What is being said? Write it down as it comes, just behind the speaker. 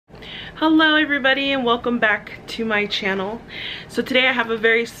Hello everybody and welcome back to my channel. So today I have a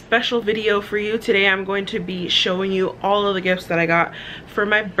very special video for you. Today I'm going to be showing you all of the gifts that I got for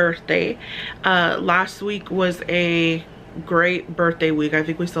my birthday. Last week was a great birthday week. I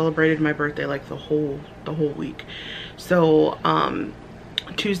think we celebrated my birthday like the whole week. So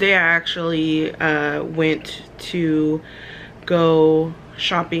Tuesday I actually went to go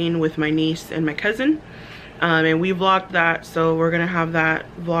shopping with my niece and my cousin. And we vlogged that, so we're gonna have that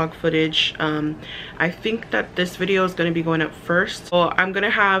vlog footage. I think that this video is gonna be going up first, so I'm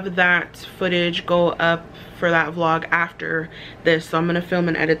gonna have that footage go up for that vlog after this. So I'm gonna film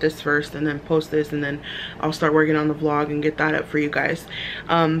and edit this first and then post this, and then I'll start working on the vlog and get that up for you guys.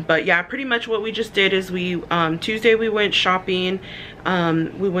 But yeah, pretty much what we just did is we Tuesday we went shopping.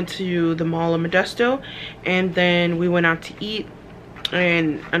 We went to the mall in Modesto, and then we went out to eat.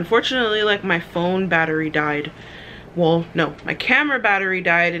 And unfortunately, like, my phone battery died. Well, no, my camera battery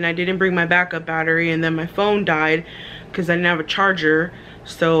died, and I didn't bring my backup battery, and then my phone died because I didn't have a charger.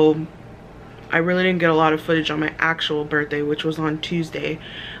 So I really didn't get a lot of footage on my actual birthday, which was on Tuesday.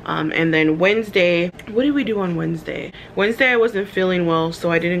 And then Wednesday, what did we do on Wednesday? Wednesday I wasn't feeling well,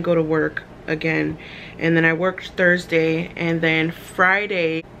 so I didn't go to work again. And then I worked Thursday, and then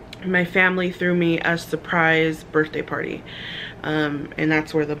Friday my family threw me a surprise birthday party. And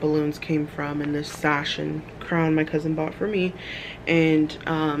that's where the balloons came from, and this sash and crown my cousin bought for me. And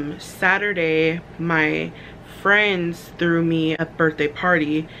Saturday my friends threw me a birthday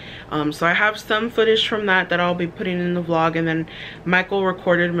party. So I have some footage from that I'll be putting in the vlog, and then Michael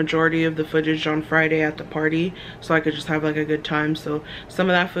recorded majority of the footage on Friday at the party so I could just have like a good time. So some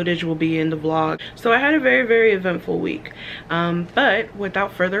of that footage will be in the vlog. So I had a very eventful week. But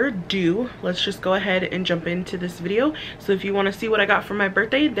without further ado, let's just go ahead and jump into this video. So if you want to see what I got for my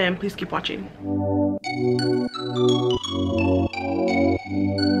birthday, then please keep watching.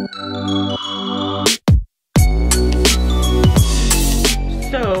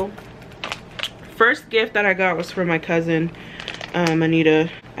 So first gift that I got was from my cousin, Anita.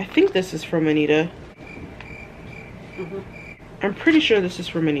 I think this is from Anita. I'm pretty sure this is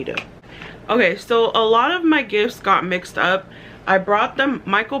from Anita. Okay, so a lot of my gifts got mixed up.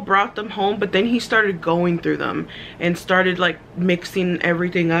 Michael brought them home, but then he started going through them and started like mixing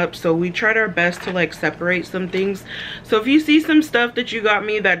everything up. So we tried our best to like separate some things. So if you see some stuff that you got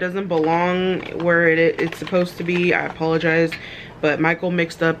me that doesn't belong where it's supposed to be, I apologize. But Michael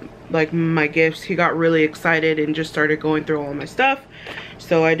mixed up like my gifts. He got really excited and just started going through all my stuff.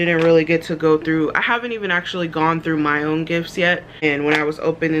 So I didn't really get to go through. I haven't even actually gone through my own gifts yet. And when I was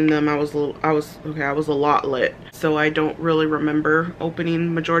opening them, I was a lot lit. So I don't really remember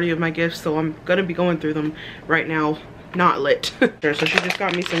opening majority of my gifts. So I'm gonna be going through them right now, not lit. So she just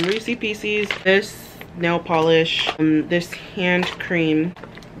got me some Reese Pieces, this nail polish, this hand cream,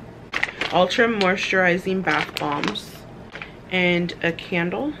 ultra moisturizing bath bombs, and a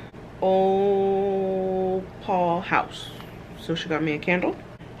candle. Paul House. So she got me a candle.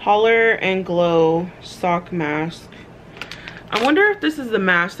 Holler and Glow sock mask. I wonder if this is the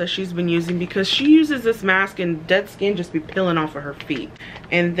mask that she's been using, because she uses this mask and dead skin just be peeling off of her feet.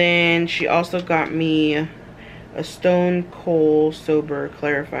 And then she also got me a Stone Cold Sober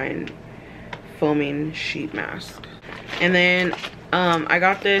clarifying foaming sheet mask. And then I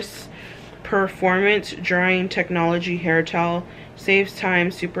got this Performance Drying Technology hair towel. Saves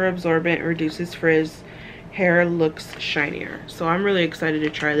time, super absorbent, reduces frizz, hair looks shinier. So I'm really excited to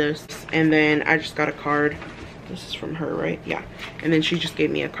try this. And then I just got a card. This is from her, right? Yeah. And then she just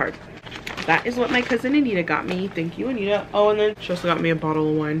gave me a card. That is what my cousin Anita got me. Thank you, Anita. Oh, and then she also got me a bottle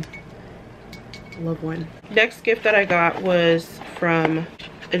of wine. Love wine. Next gift that I got was from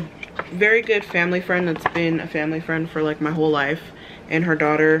a very good family friend that's been a family friend for like my whole life, and her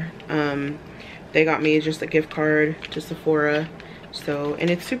daughter. They got me just a gift card to Sephora. So, and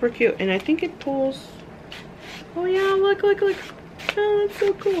it's super cute, and I think it pulls. Oh yeah, look. Oh, that's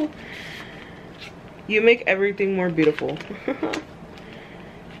so cool. You make everything more beautiful.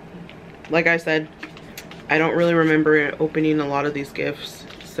 Like I said, I don't really remember opening a lot of these gifts.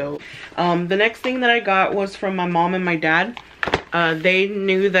 So the next thing that I got was from my mom and my dad. They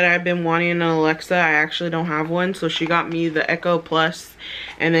knew that I've been wanting an Alexa. I actually don't have one, so she got me the Echo Plus,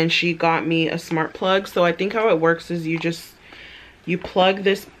 and then she got me a smart plug. So I think how it works is you plug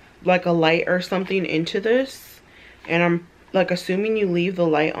this like a light or something into this, and I'm like assuming you leave the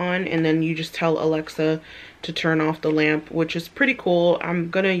light on, and then you just tell Alexa to turn off the lamp, which is pretty cool.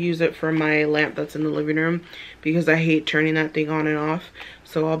 I'm gonna use it for my lamp that's in the living room because I hate turning that thing on and off.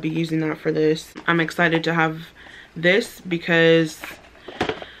 So I'll be using that for this. I'm excited to have this because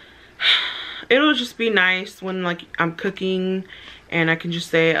it'll just be nice when like I'm cooking and I can just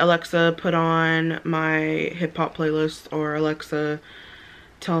say, Alexa, put on my hip hop playlist, or Alexa,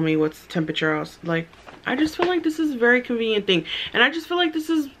 tell me what's the temperature out. Like, I just feel like this is a very convenient thing, and I just feel like this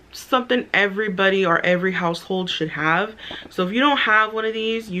is something everybody or every household should have. So if you don't have one of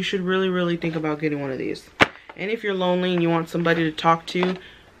these, you should really think about getting one of these. And if you're lonely and you want somebody to talk to,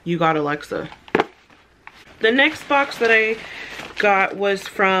 you got Alexa. The next box that I got was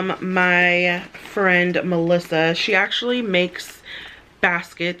from my friend Melissa. She actually makes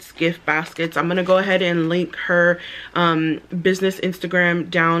baskets, gift baskets. I'm gonna go ahead and link her business Instagram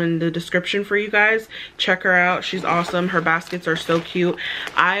down in the description for you guys. Check her out. She's awesome. Her baskets are so cute.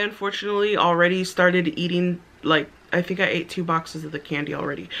 I unfortunately already started eating, like, I think I ate 2 boxes of the candy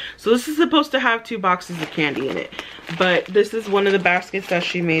already. So this is supposed to have 2 boxes of candy in it, but this is one of the baskets that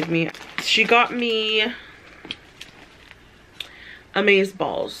she made me. She got me amaze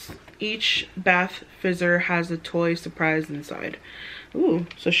balls. Each bath fizzer has a toy surprise inside. Ooh,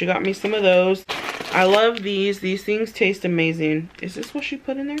 so she got me some of those. I love these. These things taste amazing. Is this what she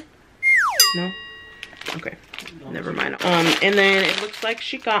put in there? No? Okay, never mind. And then it looks like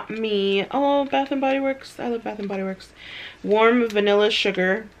she got me, oh, Bath and Body Works. I love Bath and Body Works. Warm vanilla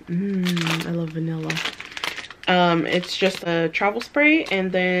sugar. I love vanilla. It's just a travel spray,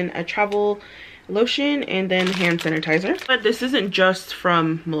 and then a travel lotion, and then hand sanitizer. But this isn't just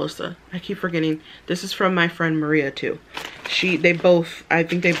from Melissa. I keep forgetting. This is from my friend Maria too. I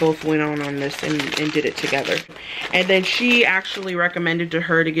think they both went on this and did it together. And then she actually recommended to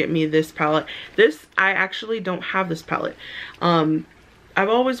her to get me this palette. I actually don't have this palette. I've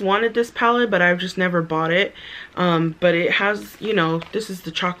always wanted this palette, but I've just never bought it. But it has, you know, this is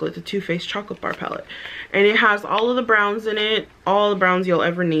the chocolate, the Too Faced chocolate bar palette. And it has all of the browns in it, all the browns you'll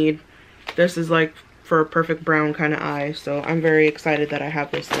ever need. This is like for a perfect brown kind of eye, so I'm very excited that I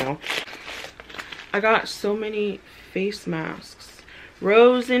have this now. I got so many face masks.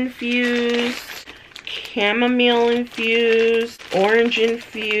 Rose infused, chamomile infused, orange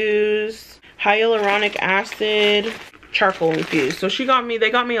infused, hyaluronic acid, charcoal infused. So they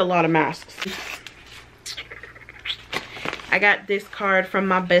got me a lot of masks. I got this card from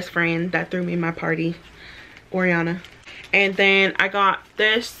my best friend that threw me my party, Oriana. And then I got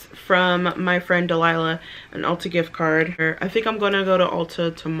this from my friend Delilah, an Ulta gift card. I think I'm gonna go to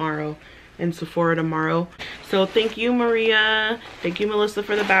Ulta tomorrow and Sephora tomorrow. So thank you, Maria. Thank you, Melissa,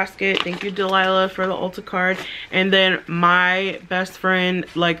 for the basket. Thank you, Delilah, for the Ulta card. And then my best friend,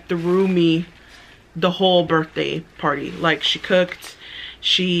 like, threw me the whole birthday party. Like, she cooked,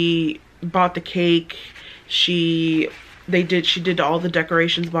 she bought the cake, she did all the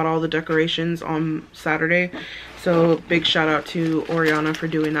decorations, bought all the decorations on Saturday. So big shout out to Oriana for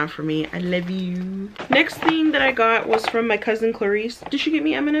doing that for me. I love you. Next thing that I got was from my cousin Clarice. Did she get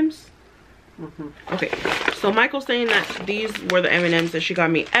me M&Ms? Okay, so Michael's saying that these were the M&Ms that she got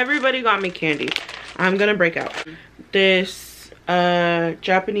me. Everybody got me candy. I'm gonna break out. This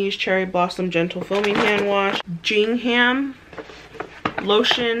Japanese cherry blossom gentle foaming hand wash, Jingham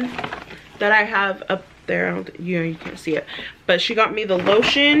lotion that I have up there. You can't see it, but she got me the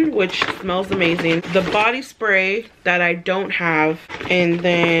lotion, which smells amazing, the body spray that I don't have, and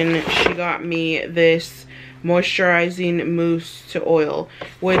then she got me this moisturizing mousse to oil,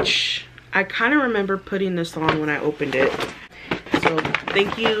 which I kind of remember putting this on when I opened it. So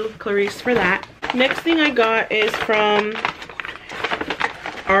thank you, Clarice, for that. Next thing I got is from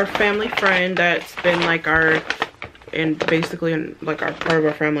our family friend that's been like basically like our part of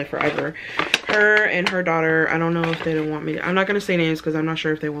our family forever. Her and her daughter, I don't know if they don't want me to, I'm not gonna say names because I'm not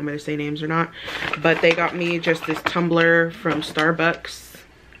sure if they want me to say names or not, but they got me just this tumbler from Starbucks,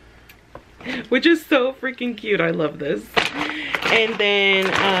 which is so freaking cute. I love this. And then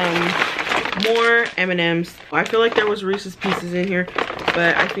more M&Ms. I feel like there was Reese's Pieces in here,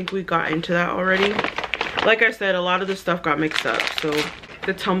 but I think we got into that already. Like I said, a lot of the stuff got mixed up. So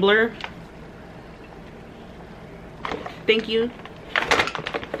the tumbler, thank you,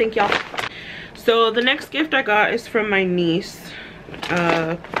 thank y'all. So the next gift I got is from my niece.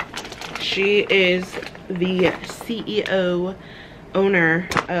 She is the CEO owner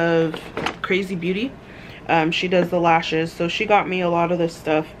of Krazyybeauty. She does the lashes, so she got me a lot of this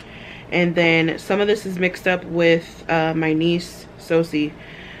stuff, and then some of this is mixed up with my niece Sosie,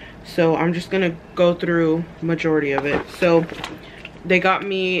 so I'm just gonna go through majority of it. So they got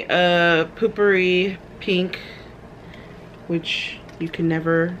me a Poopery pink, which you can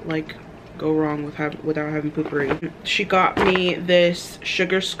never like go wrong with without having Poopery. She got me this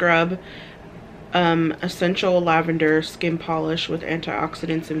sugar scrub essential lavender skin polish with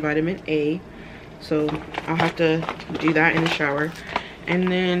antioxidants and vitamin A, so I'll have to do that in the shower.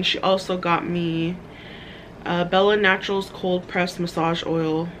 And then she also got me Bella Naturals cold pressed massage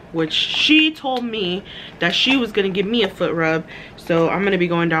oil, which she told me that she was gonna give me a foot rub, so I'm gonna be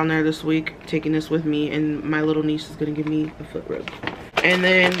going down there this week taking this with me, and my little niece is gonna give me a foot rub. And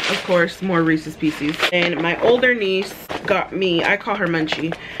then of course more Reese's Pieces. And my older niece got me, I call her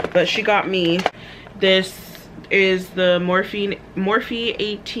Munchie, but she got me, this is the Morphe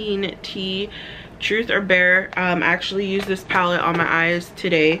 18T Truth or Bear. I actually used this palette on my eyes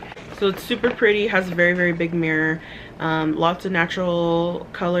today. So it's super pretty, has a very, very big mirror. Lots of natural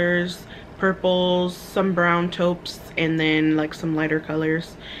colors, purples, some brown taupes, and then like some lighter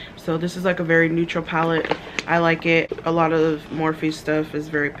colors. So this is like a very neutral palette. I like it. A lot of Morphe stuff is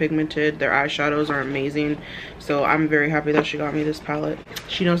very pigmented. Their eyeshadows are amazing. So I'm very happy that she got me this palette.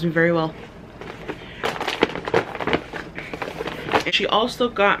 She knows me very well. And she also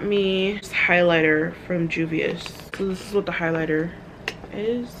got me this highlighter from Juvia's. So this is what the highlighter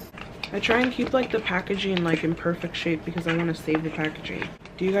is. I try and keep like the packaging like in perfect shape because I want to save the packaging.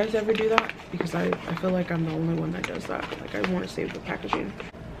 Do you guys ever do that? Because I feel like I'm the only one that does that. Like I want to save the packaging.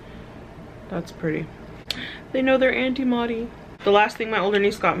 That's pretty. They know their Auntie Maudie. The last thing my older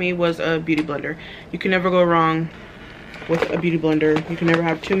niece got me was a beauty blender. You can never go wrong with a beauty blender. You can never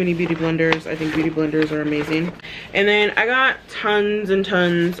have too many beauty blenders. I think beauty blenders are amazing. And then I got tons and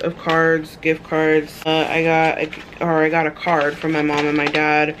tons of cards, gift cards. I got a card from my mom and my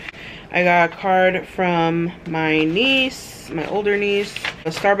dad. I got a card from my niece, my older niece, a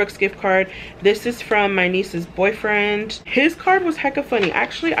Starbucks gift card. This is from my niece's boyfriend. His card was hecka funny.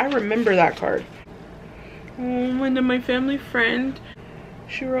 Actually, I remember that card. And then my family friend,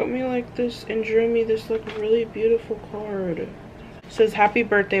 she wrote me like this and drew me this like really beautiful card. It says, "Happy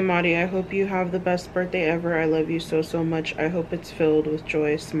birthday, Maudie. I hope you have the best birthday ever. I love you so, so much. I hope it's filled with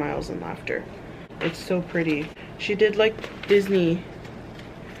joy, smiles, and laughter." It's so pretty. She did like Disney.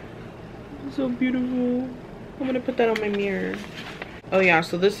 So beautiful. I'm gonna put that on my mirror. Oh yeah,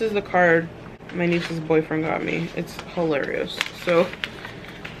 so this is the card my niece's boyfriend got me. It's hilarious. So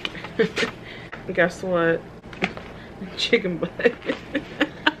guess what? Chicken butt.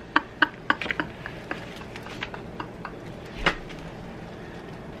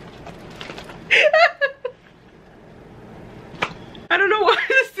 I don't know why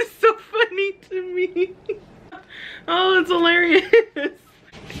this is so funny to me. Oh, it's hilarious.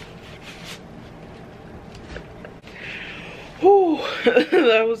 Whew,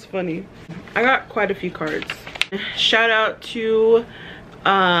 that was funny. I got quite a few cards. Shout out to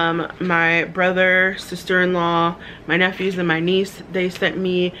my brother, sister-in-law, my nephews, and my niece. They sent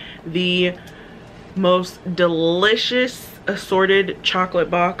me the most delicious assorted chocolate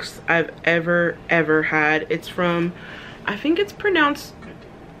box I've ever had. It's from, I think it's pronounced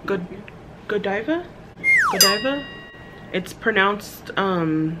Godiva? It's pronounced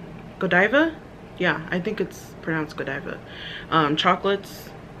Godiva? Yeah, I think it's pronounced Godiva. Chocolates,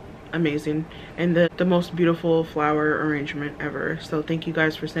 amazing, and the most beautiful flower arrangement ever. So thank you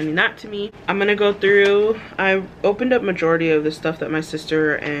guys for sending that to me. I'm gonna go through, I opened up majority of the stuff that my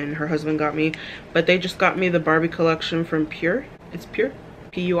sister and her husband got me, but they just got me the Barbie collection from Pure. It's Pure,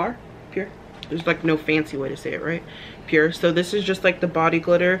 P-U-R, Pure. There's like no fancy way to say it, right? Pure. So this is just like the body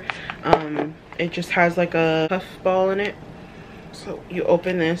glitter. It just has like a puff ball in it. So you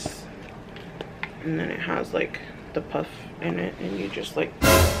open this and then it has like the puff in it, and you just like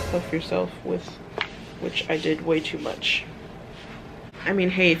puff yourself with, which I did way too much. I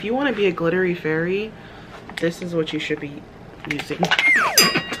mean, hey, if you want to be a glittery fairy, this is what you should be using. If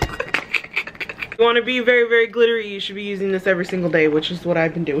you want to be very, very glittery, you should be using this every single day, which is what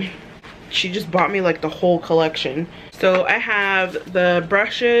I've been doing. She just bought me like the whole collection. So I have the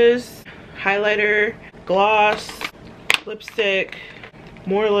brushes, highlighter, gloss, lipstick,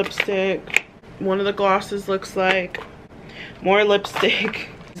 more lipstick. One of the glosses looks like more lipstick.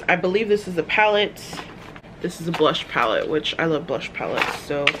 I believe this is a palette. This is a blush palette, which I love blush palettes.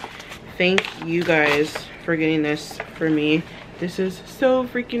 So thank you guys for getting this for me. This is so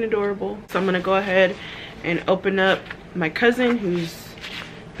freaking adorable. So I'm gonna go ahead and open up my cousin, who's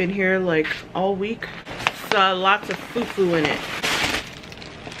been here like all week. So lots of foo-foo in it.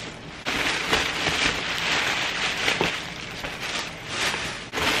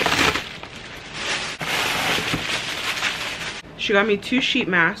 She got me 2 sheet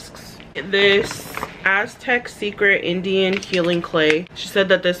masks. This Aztec Secret Indian Healing Clay. She said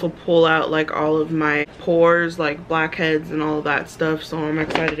that this will pull out like all of my pores, like blackheads and all of that stuff. So I'm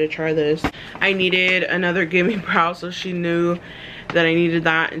excited to try this. I needed another Gimme Brow, so she knew that I needed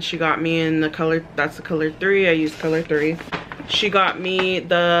that, and she got me in the color, that's the color 3. I used color 3. She got me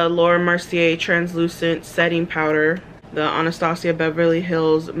the Laura Mercier translucent setting powder. the Anastasia Beverly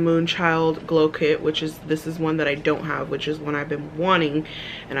Hills Moonchild Glow Kit, which is, this is one that I don't have, which is one I've been wanting,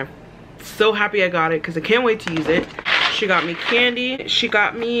 and I'm so happy I got it because I can't wait to use it. She got me candy. She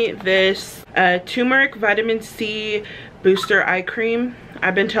got me this turmeric vitamin C booster eye cream.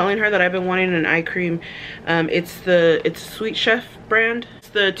 I've been telling her that I've been wanting an eye cream. It's Sweet Chef brand. It's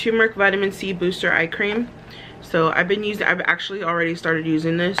the turmeric vitamin C booster eye cream. So I've actually already started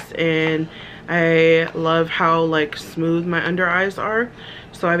using this, and I love how like smooth my under eyes are.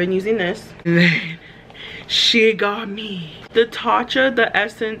 So I've been using this. And then she got me the Tatcha The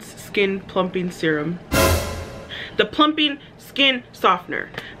Essence Skin Plumping Serum. The plumping skin softener.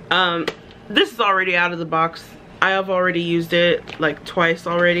 This is already out of the box. I have already used it like twice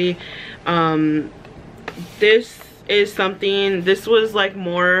already. This is something, this was like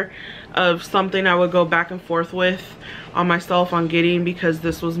more of something I would go back and forth with on myself on getting, because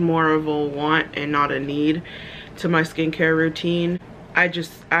this was more of a want and not a need to my skincare routine.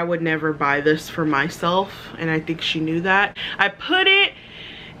 I would never buy this for myself, and I think she knew that. I put it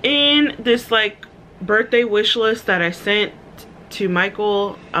in this like birthday wish list that I sent to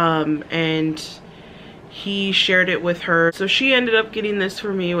Michael, and he shared it with her. So she ended up getting this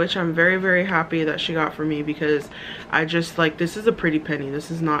for me, which I'm very, very happy that she got for me, because I just like, this is a pretty penny.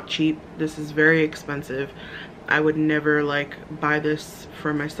 This is not cheap. This is very expensive. I would never like buy this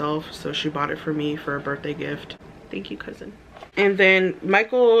for myself, so she bought it for me for a birthday gift. Thank you, cousin. And then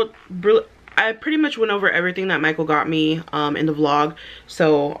Michael, I pretty much went over everything that Michael got me in the vlog,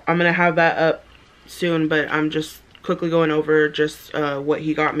 so I'm gonna have that up soon, but I'm just quickly going over just what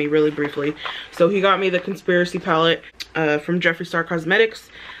he got me really briefly. So he got me the Conspiracy palette from Jeffree Star Cosmetics.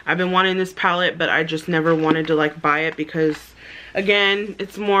 I've been wanting this palette, but I just never wanted to like buy it, because again,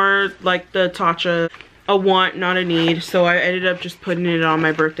 it's more like the Tatcha, a want, not a need. So I ended up just putting it on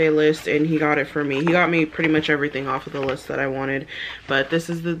my birthday list, and he got it for me. He got me pretty much everything off of the list that I wanted. But this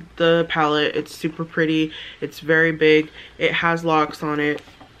is the palette. It's super pretty. It's very big. It has locks on it.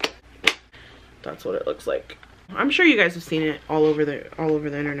 That's what it looks like. I'm sure you guys have seen it all over the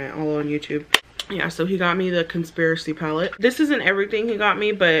internet, all on YouTube. Yeah, so he got me the Conspiracy palette. This isn't everything he got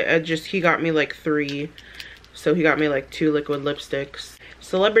me, but he got me like 3. So he got me like 2 liquid lipsticks.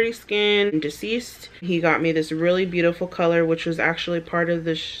 Celebrity Skin, Deceased. He got me this really beautiful color, which was actually part of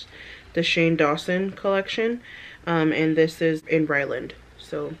the Shane Dawson collection. And this is in Ryland.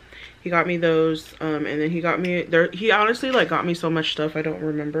 So he got me those, and then he got me, he honestly like got me so much stuff, I don't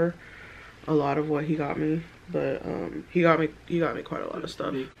remember a lot of what he got me. But he got me quite a lot of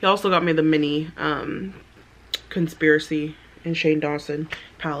stuff. He also got me the mini Conspiracy and Shane Dawson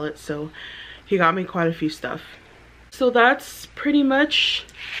palette, so he got me quite a few stuff. So that's pretty much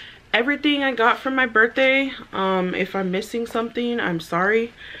everything I got for my birthday. If I'm missing something, I'm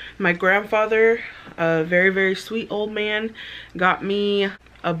sorry. My grandfather, a very, very sweet old man, got me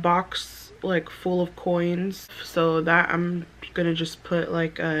a box like full of coins, so that I'm gonna just put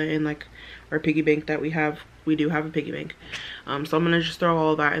like in like our piggy bank that we have. We do have a piggy bank, so I'm gonna just throw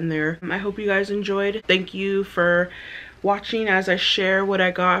all that in there. I hope you guys enjoyed. Thank you for watching as I share what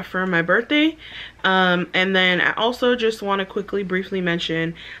I got for my birthday. And then I also just want to quickly briefly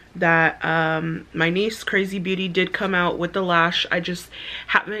mention that my niece Krazyybeauty did come out with the lash. I just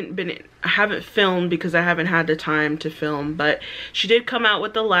haven't filmed because I haven't had the time to film, but she did come out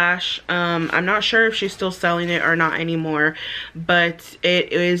with the lash. I'm not sure if she's still selling it or not anymore, but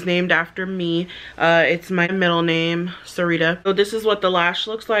it is named after me. It's my middle name, Sarita. So this is what the lash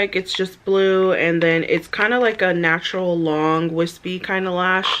looks like. It's just blue, and then it's kind of like a natural long wispy kind of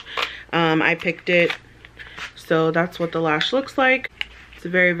lash. I picked it, so that's what the lash looks like. It's a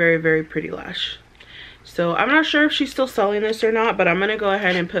very, very, very pretty lash. So I'm not sure if she's still selling this or not, but I'm gonna go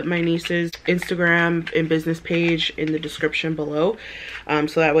ahead and put my niece's Instagram and business page in the description below,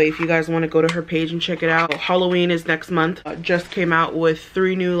 so that way if you guys want to go to her page and check it out. Halloween is next month. Just came out with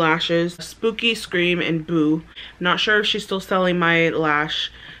 3 new lashes: Spooky, Scream, and Boo. Not sure if she's still selling my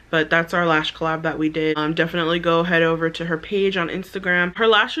lash, but that's our lash collab that we did. Definitely go head over to her page on Instagram. Her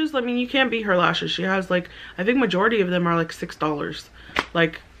lashes, I mean, you can't beat her lashes. She has like, I think majority of them are like $6.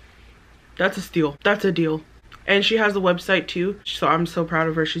 Like, that's a steal. That's a deal. And she has a website too, so I'm so proud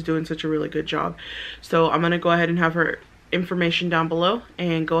of her. She's doing such a really good job. So I'm gonna go ahead and have her information down below,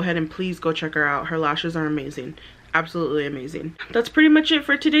 and go ahead and please go check her out. Her lashes are amazing. Absolutely amazing. That's pretty much it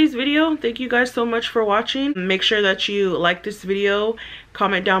for today's video. Thank you guys so much for watching. Make sure that you like this video,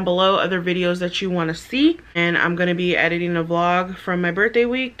 comment down below other videos that you want to see, and I'm going to be editing a vlog from my birthday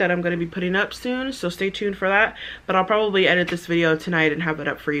week that I'm going to be putting up soon, so stay tuned for that. But I'll probably edit this video tonight and have it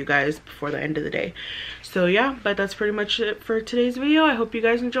up for you guys before the end of the day. So yeah, but that's pretty much it for today's video. I hope you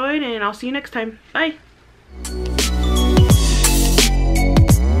guys enjoyed, and I'll see you next time. Bye.